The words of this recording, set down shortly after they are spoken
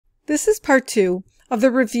This is part 2 of the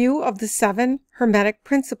review of the 7 Hermetic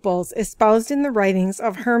Principles espoused in the writings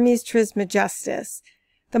of Hermes Trismegistus,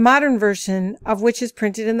 the modern version of which is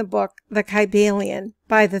printed in the book The Kybalion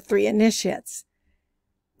by the 3 Initiates.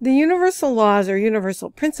 The universal laws or universal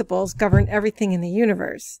principles govern everything in the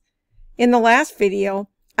universe. In the last video,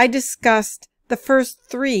 I discussed the first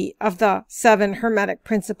 3 of the 7 Hermetic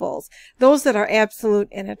Principles, those that are absolute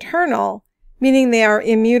and eternal, meaning they are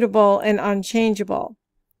immutable and unchangeable.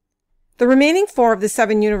 The remaining 4 of the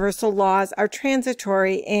 7 universal laws are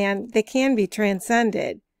transitory and they can be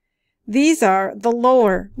transcended. These are the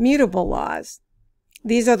lower mutable laws.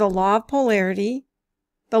 These are the law of polarity,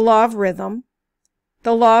 the law of rhythm,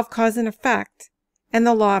 the law of cause and effect, and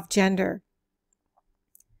the law of gender.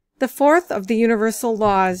 The 4th of the universal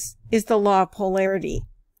laws is the law of polarity.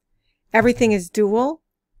 Everything is dual,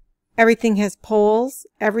 everything has poles,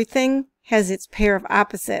 everything has its pair of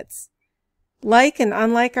opposites. Like and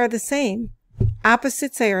unlike are the same.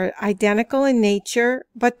 Opposites are identical in nature,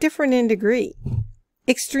 but different in degree.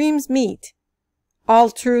 Extremes meet.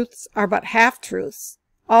 All truths are but half-truths.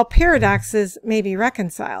 All paradoxes may be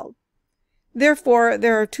reconciled. Therefore,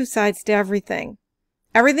 there are 2 sides to everything.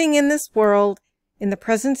 Everything in this world, in the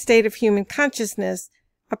present state of human consciousness,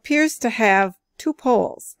 appears to have 2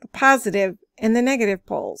 poles, the positive and the negative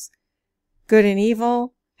poles. Good and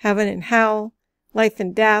evil, heaven and hell, life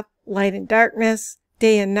and death, light and darkness,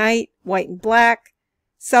 day and night, white and black,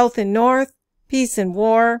 south and north, peace and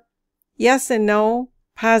war, yes and no,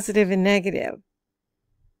 positive and negative.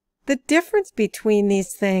 The difference between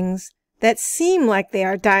these things that seem like they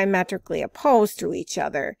are diametrically opposed to each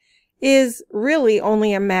other is really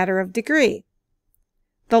only a matter of degree.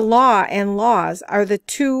 The law and laws are the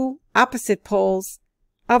 2 opposite poles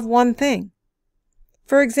of one thing.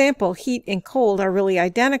 For example, heat and cold are really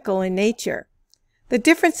identical in nature. The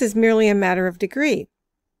difference is merely a matter of degree.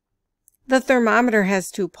 The thermometer has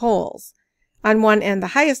 2 poles. On one end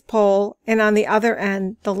the highest pole, and on the other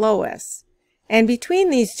end the lowest. And between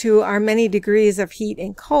these 2 are many degrees of heat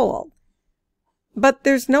and cold. But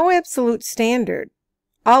there's no absolute standard.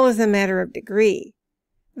 All is a matter of degree.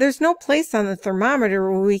 There's no place on the thermometer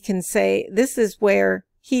where we can say this is where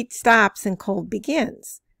heat stops and cold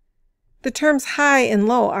begins. The terms high and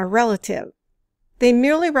low are relative. They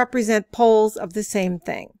merely represent poles of the same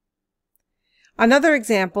thing. Another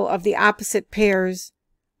example of the opposite pairs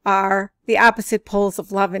are the opposite poles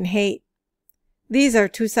of love and hate. These are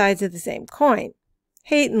 2 sides of the same coin.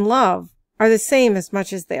 Hate and love are the same as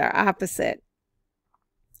much as they are opposite.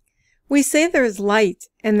 We say there is light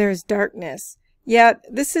and there is darkness, yet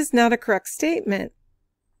this is not a correct statement.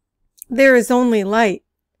 There is only light.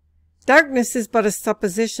 Darkness is but a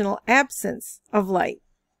suppositional absence of light.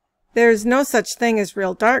 There is no such thing as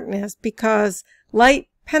real darkness because light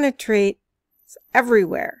penetrates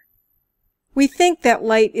everywhere. We think that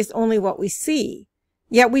light is only what we see,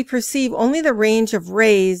 yet we perceive only the range of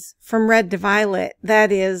rays from red to violet,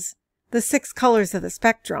 that is, the 6 colors of the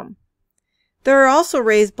spectrum. There are also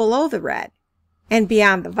rays below the red and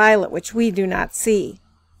beyond the violet which we do not see.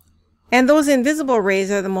 And those invisible rays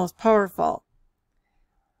are the most powerful.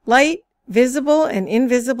 Light, visible and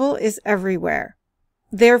invisible, is everywhere.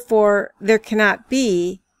 Therefore, there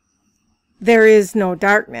is no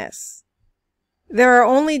darkness. There are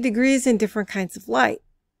only degrees in different kinds of light.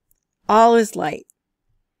 All is light.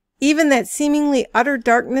 Even that seemingly utter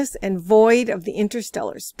darkness and void of the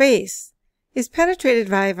interstellar space is penetrated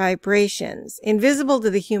by vibrations, invisible to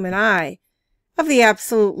the human eye, of the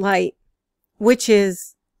absolute light, which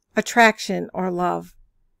is attraction or love.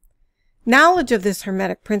 Knowledge of this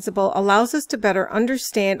Hermetic principle allows us to better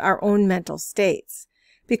understand our own mental states.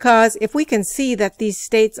 Because if we can see that these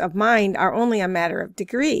states of mind are only a matter of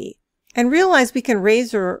degree, and realize we can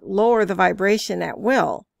raise or lower the vibration at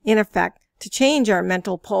will, in effect, to change our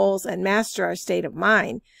mental poles and master our state of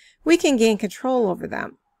mind, we can gain control over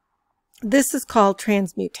them. This is called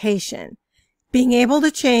transmutation, being able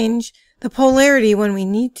to change the polarity when we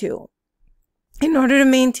need to, in order to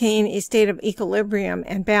maintain a state of equilibrium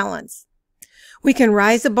and balance. We can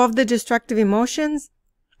rise above the destructive emotions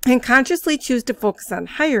and consciously choose to focus on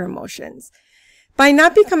higher emotions. By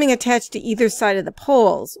not becoming attached to either side of the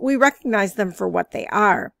poles, we recognize them for what they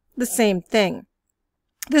are, the same thing.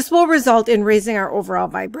 This will result in raising our overall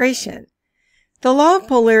vibration. The law of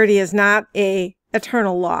polarity is not an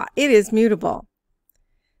eternal law. It is mutable.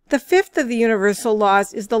 The 5th of the universal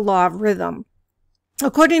laws is the law of rhythm.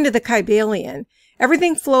 According to the Kybalion,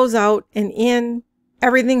 everything flows out and in,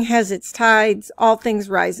 everything has its tides, all things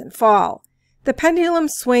rise and fall. The pendulum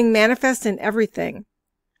swing manifests in everything.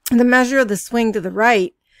 The measure of the swing to the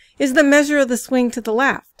right is the measure of the swing to the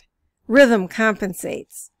left. Rhythm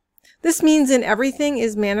compensates. This means in everything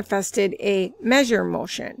is manifested a measure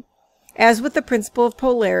motion. As with the principle of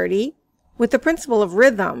polarity, with the principle of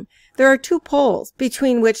rhythm, there are two poles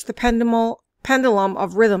between which the pendulum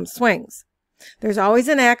of rhythm swings. There's always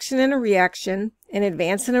an action and a reaction, an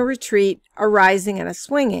advance and a retreat, a rising and a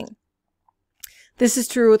swinging. This is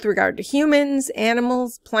true with regard to humans,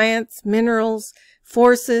 animals, plants, minerals,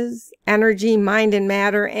 forces, energy, mind and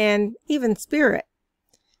matter, and even spirit.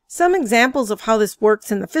 Some examples of how this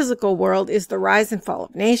works in the physical world is the rise and fall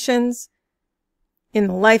of nations, in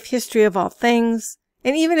the life history of all things,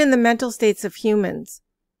 and even in the mental states of humans.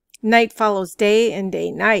 Night follows day and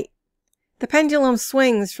day night. The pendulum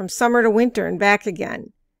swings from summer to winter and back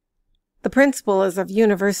again. The principle is of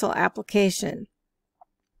universal application.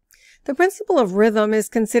 The principle of rhythm is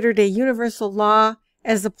considered a universal law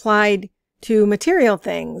as applied to material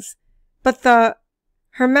things, but the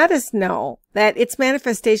Hermetists know that its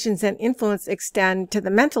manifestations and influence extend to the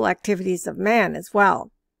mental activities of man as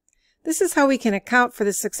well. This is how we can account for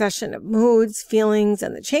the succession of moods, feelings,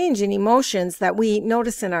 and the change in emotions that we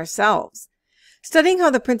notice in ourselves. Studying how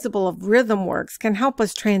the principle of rhythm works can help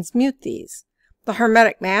us transmute these. The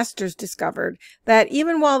Hermetic masters discovered that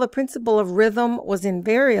even while the principle of rhythm was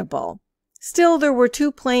invariable, still there were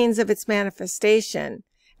two planes of its manifestation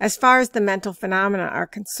as far as the mental phenomena are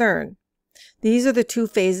concerned. These are the two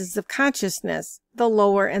phases of consciousness, the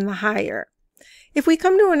lower and the higher. If we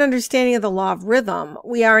come to an understanding of the law of rhythm,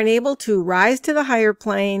 we are enabled to rise to the higher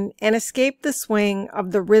plane and escape the swing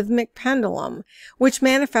of the rhythmic pendulum, which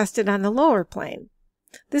manifested on the lower plane.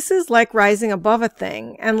 This is like rising above a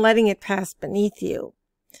thing and letting it pass beneath you.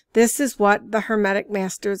 This is what the Hermetic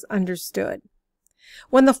masters understood.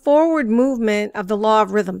 When the forward movement of the law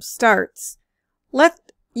of rhythm starts, let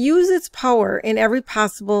use its power in every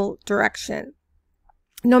possible direction.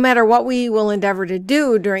 No matter what we will endeavor to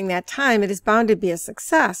do during that time, it is bound to be a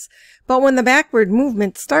success. But when the backward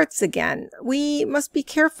movement starts again, we must be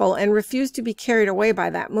careful and refuse to be carried away by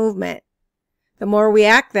that movement. The more we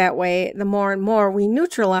act that way, the more and more we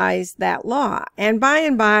neutralize that law. And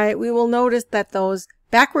by we will notice that those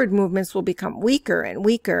backward movements will become weaker and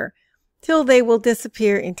weaker till they will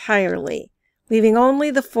disappear entirely, leaving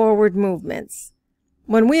only the forward movements.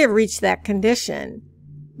 When we have reached that condition,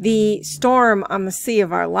 the storm on the sea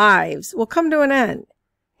of our lives will come to an end,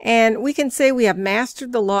 and we can say we have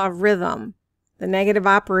mastered the law of rhythm. The negative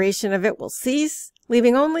operation of it will cease,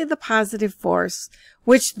 leaving only the positive force,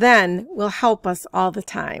 which then will help us all the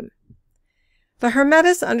time. The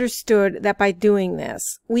Hermetists understood that by doing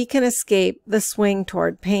this, we can escape the swing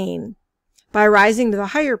toward pain. By rising to the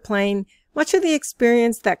higher plane, much of the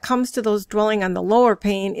experience that comes to those dwelling on the lower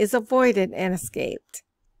plane is avoided and escaped.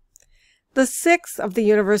 The sixth of the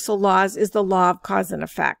universal laws is the law of cause and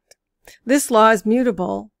effect. This law is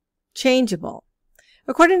mutable, changeable.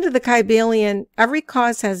 According to the Kybalion, every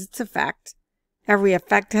cause has its effect, every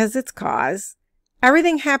effect has its cause,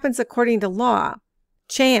 everything happens according to law.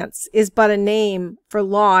 Chance is but a name for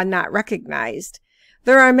law not recognized.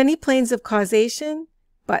 There are many planes of causation,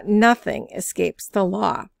 but nothing escapes the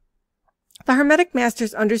law. The Hermetic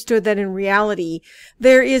masters understood that in reality,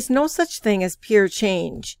 there is no such thing as pure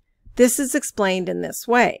change. This is explained in this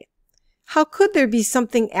way. How could there be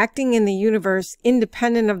something acting in the universe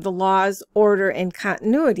independent of the laws, order, and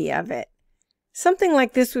continuity of it? Something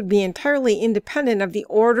like this would be entirely independent of the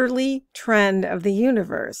orderly trend of the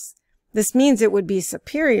universe. This means it would be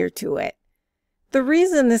superior to it. The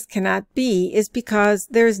reason this cannot be is because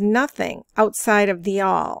there is nothing outside of the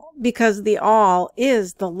all, because the all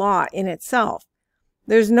is the law in itself.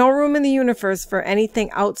 There's no room in the universe for anything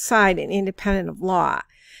outside and independent of law,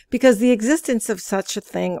 because the existence of such a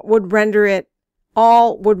thing would render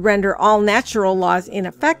all natural laws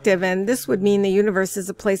ineffective, and this would mean the universe is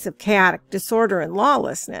a place of chaotic disorder and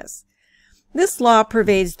lawlessness. This law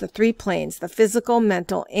pervades the three planes, the physical,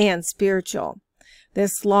 mental, and spiritual.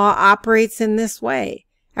 This law operates in this way.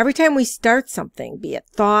 Every time we start something, be it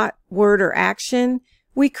thought, word, or action,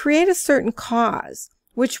 we create a certain cause,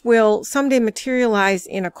 which will someday materialize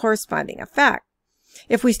in a corresponding effect.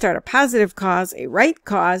 If we start a positive cause, a right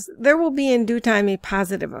cause, there will be in due time a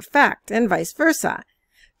positive effect, and vice versa.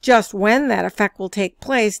 Just when that effect will take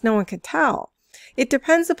place, no one can tell. It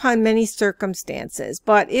depends upon many circumstances,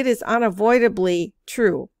 but it is unavoidably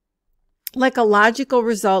true, like a logical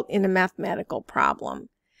result in a mathematical problem.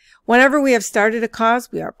 Whenever we have started a cause,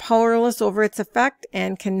 we are powerless over its effect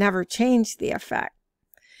and can never change the effect.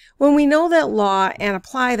 When we know that law and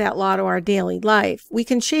apply that law to our daily life, we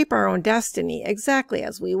can shape our own destiny exactly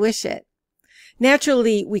as we wish it.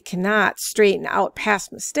 Naturally, we cannot straighten out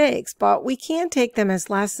past mistakes, but we can take them as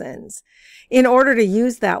lessons. In order to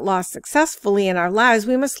use that law successfully in our lives,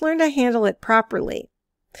 we must learn to handle it properly.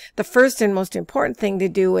 The first and most important thing to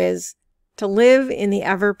do is to live in the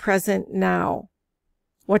ever-present now.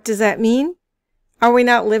 What does that mean? Are we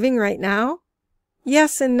not living right now?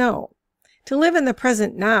 Yes and no. To live in the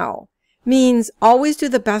present now means always do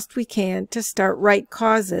the best we can to start right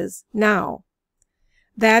causes now.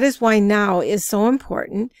 That is why now is so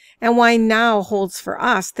important and why now holds for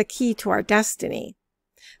us the key to our destiny.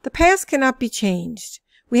 The past cannot be changed.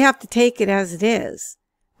 We have to take it as it is.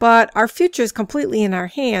 But our future is completely in our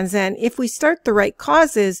hands, and if we start the right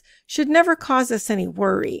causes, should never cause us any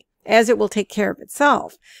worry, as it will take care of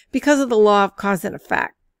itself, because of the law of cause and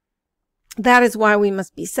effect. That is why we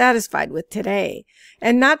must be satisfied with today,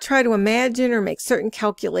 and not try to imagine or make certain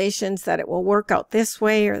calculations that it will work out this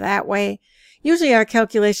way or that way. Usually our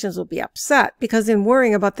calculations will be upset because in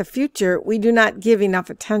worrying about the future, we do not give enough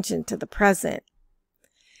attention to the present.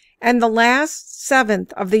 And the last,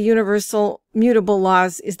 seventh of the universal mutable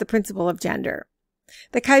laws is the principle of gender.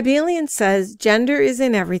 The Kybalion says gender is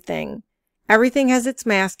in everything. Everything has its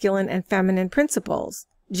masculine and feminine principles.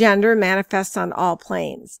 Gender manifests on all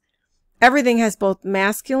planes. Everything has both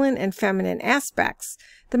masculine and feminine aspects.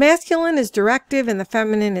 The masculine is directive and the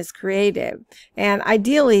feminine is creative. And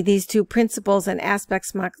ideally, these two principles and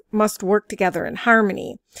aspects must work together in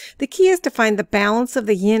harmony. The key is to find the balance of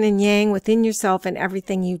the yin and yang within yourself and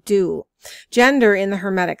everything you do. Gender in the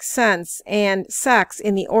Hermetic sense and sex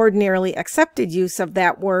in the ordinarily accepted use of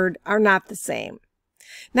that word are not the same.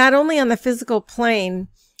 Not only on the physical plane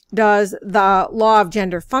does the law of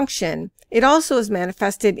gender function, it also is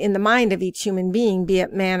manifested in the mind of each human being, be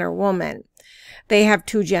it man or woman. They have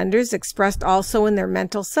two genders expressed also in their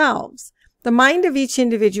mental selves. The mind of each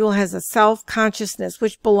individual has a self-consciousness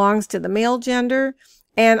which belongs to the male gender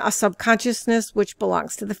and a subconsciousness which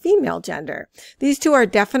belongs to the female gender. These two are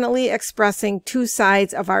definitely expressing two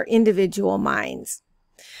sides of our individual minds.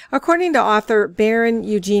 According to author Baron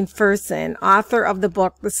Eugene Fersen, author of the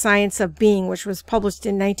book The Science of Being, which was published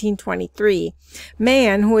in 1923,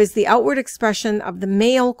 man, who is the outward expression of the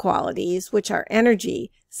male qualities, which are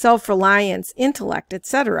energy, self-reliance, intellect,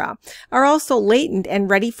 etc., are also latent and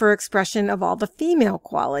ready for expression of all the female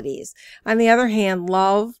qualities. On the other hand,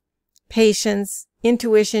 love, patience,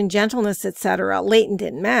 intuition, gentleness, etc., latent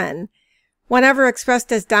in men, whenever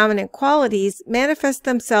expressed as dominant qualities, manifest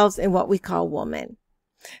themselves in what we call woman.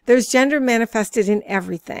 There's gender manifested in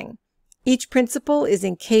everything. Each principle is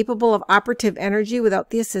incapable of operative energy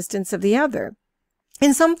without the assistance of the other.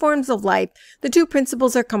 In some forms of life, the two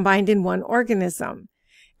principles are combined in one organism.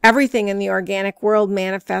 Everything in the organic world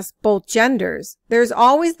manifests both genders. There's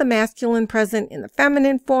always the masculine present in the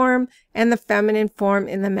feminine form and the feminine form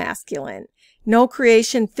in the masculine. No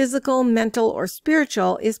creation, physical, mental, or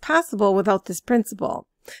spiritual, is possible without this principle.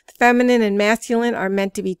 The feminine and masculine are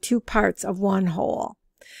meant to be two parts of one whole.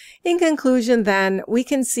 In conclusion, then, we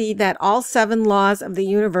can see that all 7 laws of the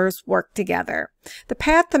universe work together. The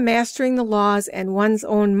path to mastering the laws and one's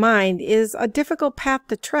own mind is a difficult path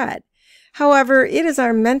to tread. However, it is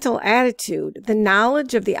our mental attitude, the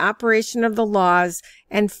knowledge of the operation of the laws,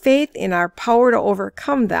 and faith in our power to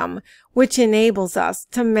overcome them, which enables us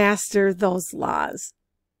to master those laws.